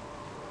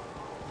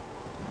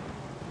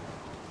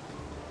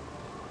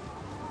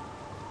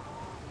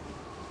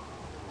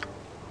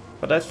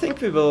 But I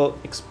think we will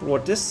explore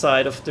this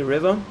side of the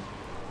river.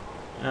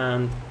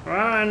 And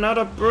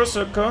another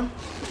Berserker.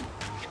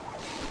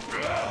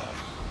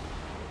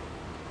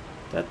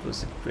 That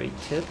was a great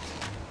hit.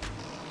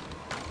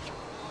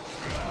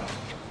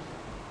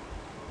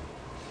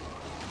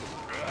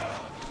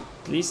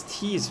 At least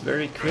he is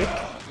very quick.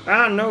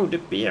 Ah no, the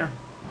bear.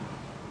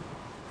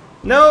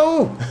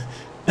 No!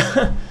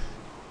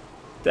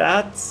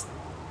 That's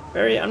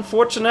very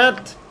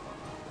unfortunate.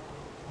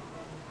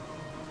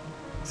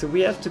 So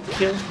we have to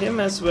kill him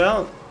as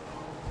well.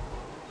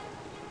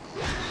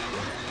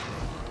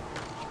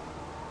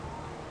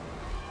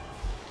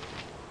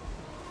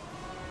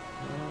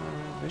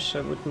 I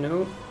would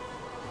know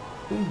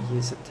whom he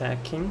is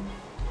attacking.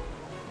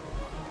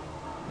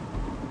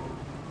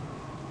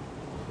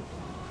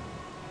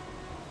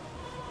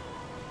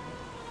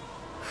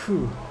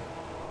 Whew.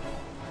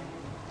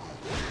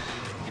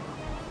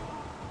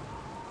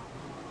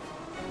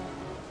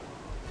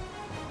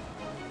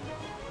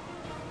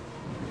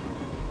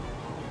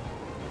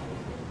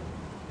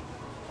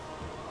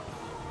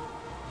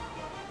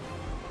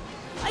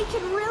 I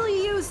could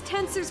really use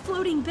Tensor's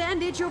floating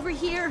bandage over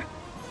here.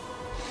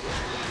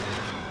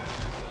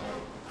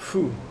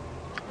 Phew.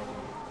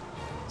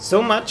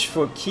 So much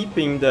for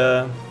keeping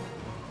the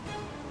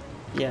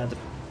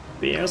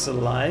bears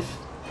alive.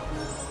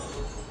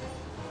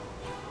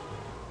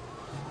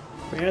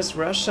 Where's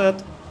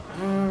Rashad?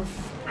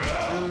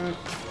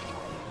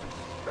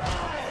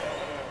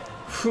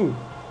 Phew.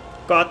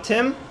 Got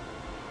him.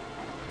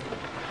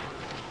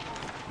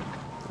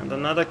 And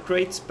another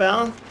great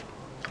spell.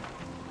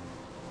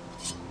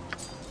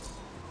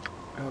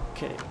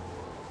 Okay.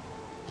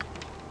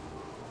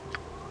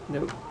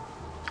 No.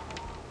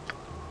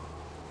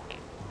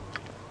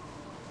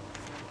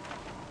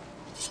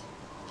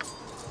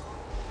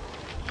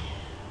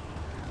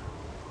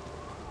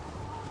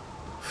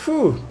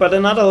 Phew, but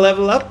another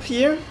level up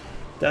here.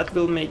 That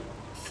will make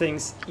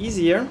things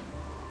easier.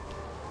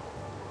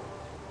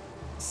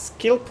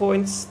 Skill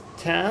points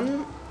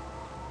 10.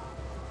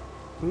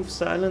 Move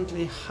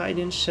silently, hide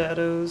in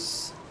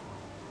shadows.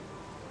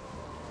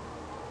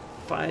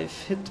 5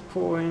 hit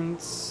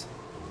points.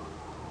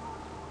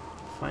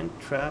 Find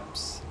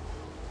traps.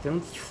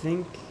 Don't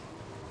think.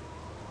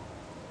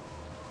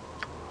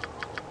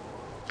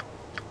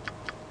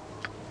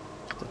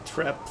 The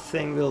trap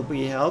thing will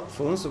be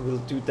helpful, so we'll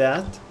do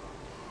that.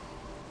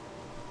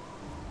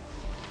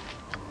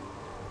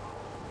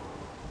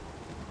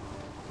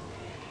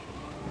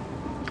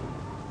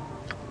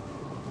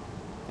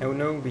 Oh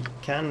no, we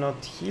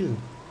cannot heal.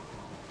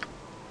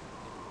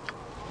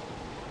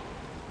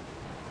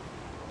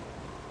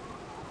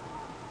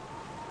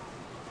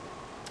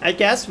 I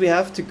guess we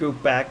have to go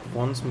back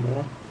once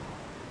more.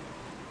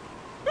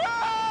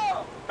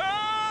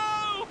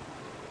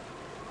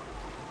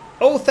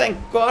 Oh, thank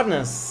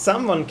goodness,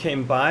 someone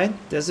came by.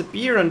 There's a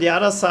bear on the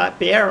other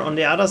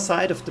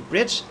side of the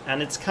bridge,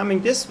 and it's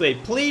coming this way.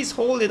 Please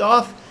hold it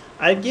off.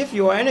 I'll give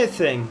you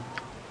anything.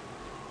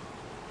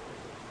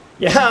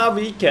 Yeah,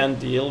 we can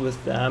deal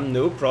with them,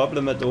 no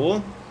problem at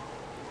all.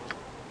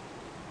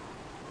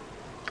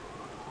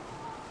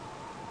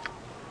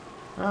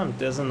 And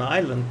there's an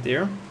island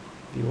there.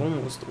 We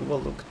almost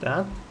overlooked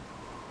that.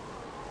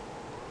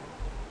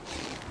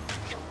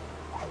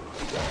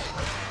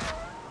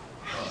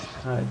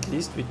 At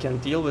least we can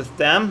deal with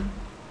them.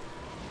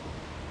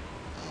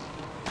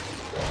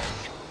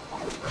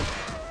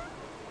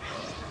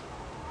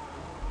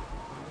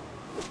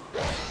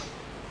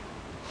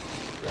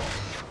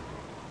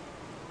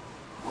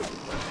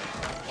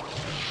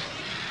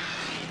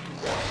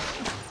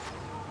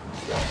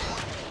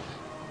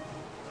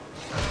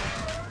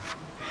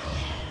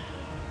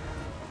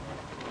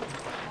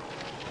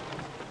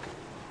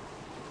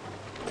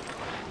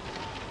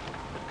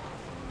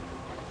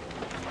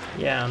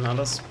 Yeah,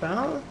 another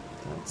spell.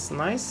 That's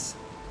nice.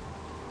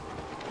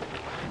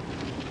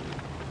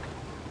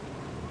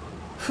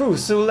 Whew,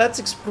 so let's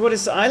explore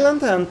this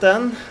island and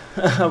then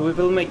we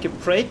will make a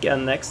break,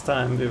 and next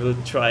time we will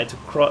try to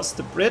cross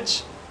the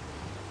bridge.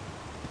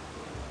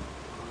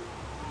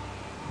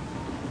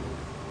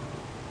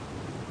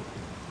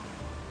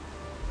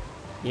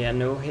 Yeah,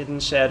 no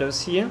hidden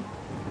shadows here.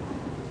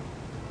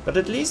 But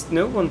at least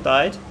no one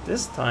died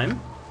this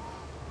time.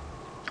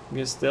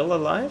 We're still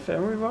alive,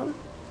 everyone.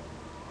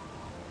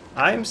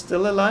 I'm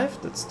still alive,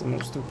 that's the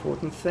most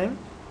important thing.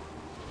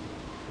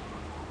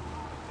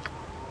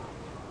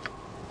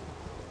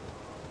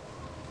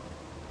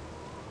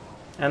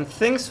 And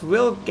things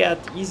will get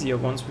easier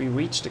once we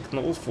reach the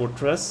Gnoll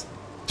Fortress.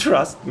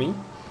 Trust me.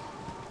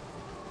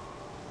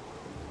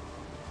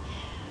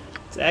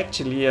 It's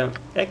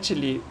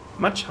actually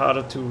much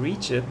harder to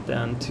reach it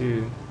than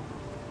to,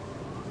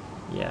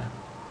 yeah,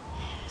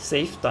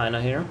 save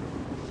Dinah here.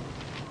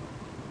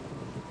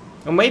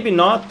 Or maybe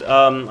not.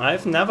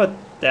 I've never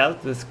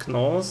dealt with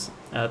gnolls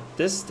at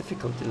this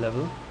difficulty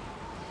level.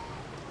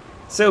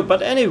 So,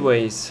 but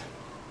anyways,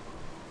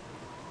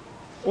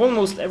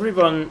 almost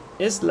everyone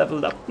is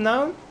leveled up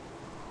now.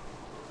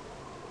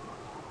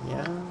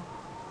 Yeah.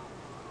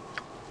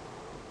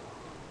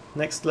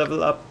 Next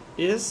level up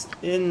is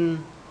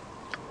in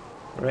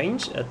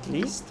range at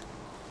least.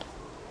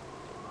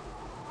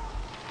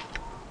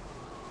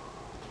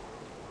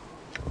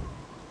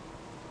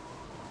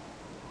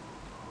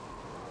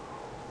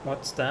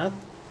 What's that?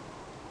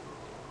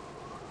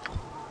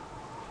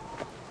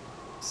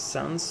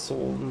 Sun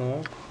Soul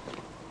More.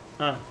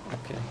 Ah,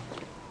 okay.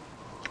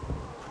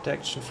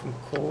 Protection from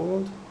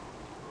cold.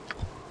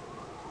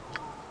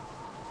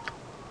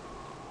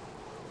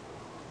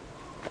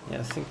 Yeah,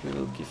 I think we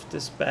will give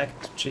this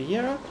back to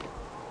Jaira.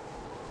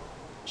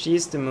 She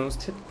is the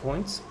most hit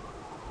points.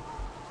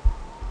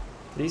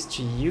 At least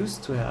she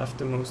used to have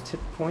the most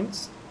hit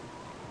points.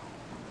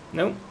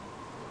 No.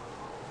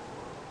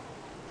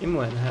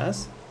 Imoen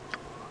has.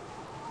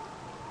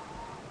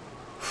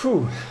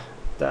 Whew.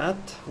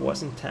 That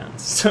was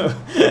intense. So,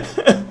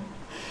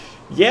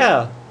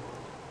 yeah.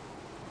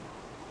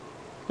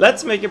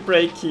 Let's make a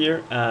break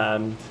here,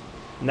 and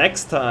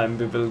next time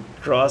we will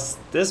cross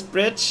this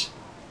bridge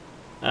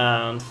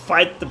and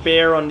fight the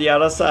bear on the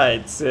other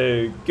side.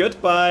 So,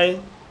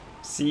 goodbye.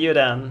 See you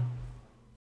then.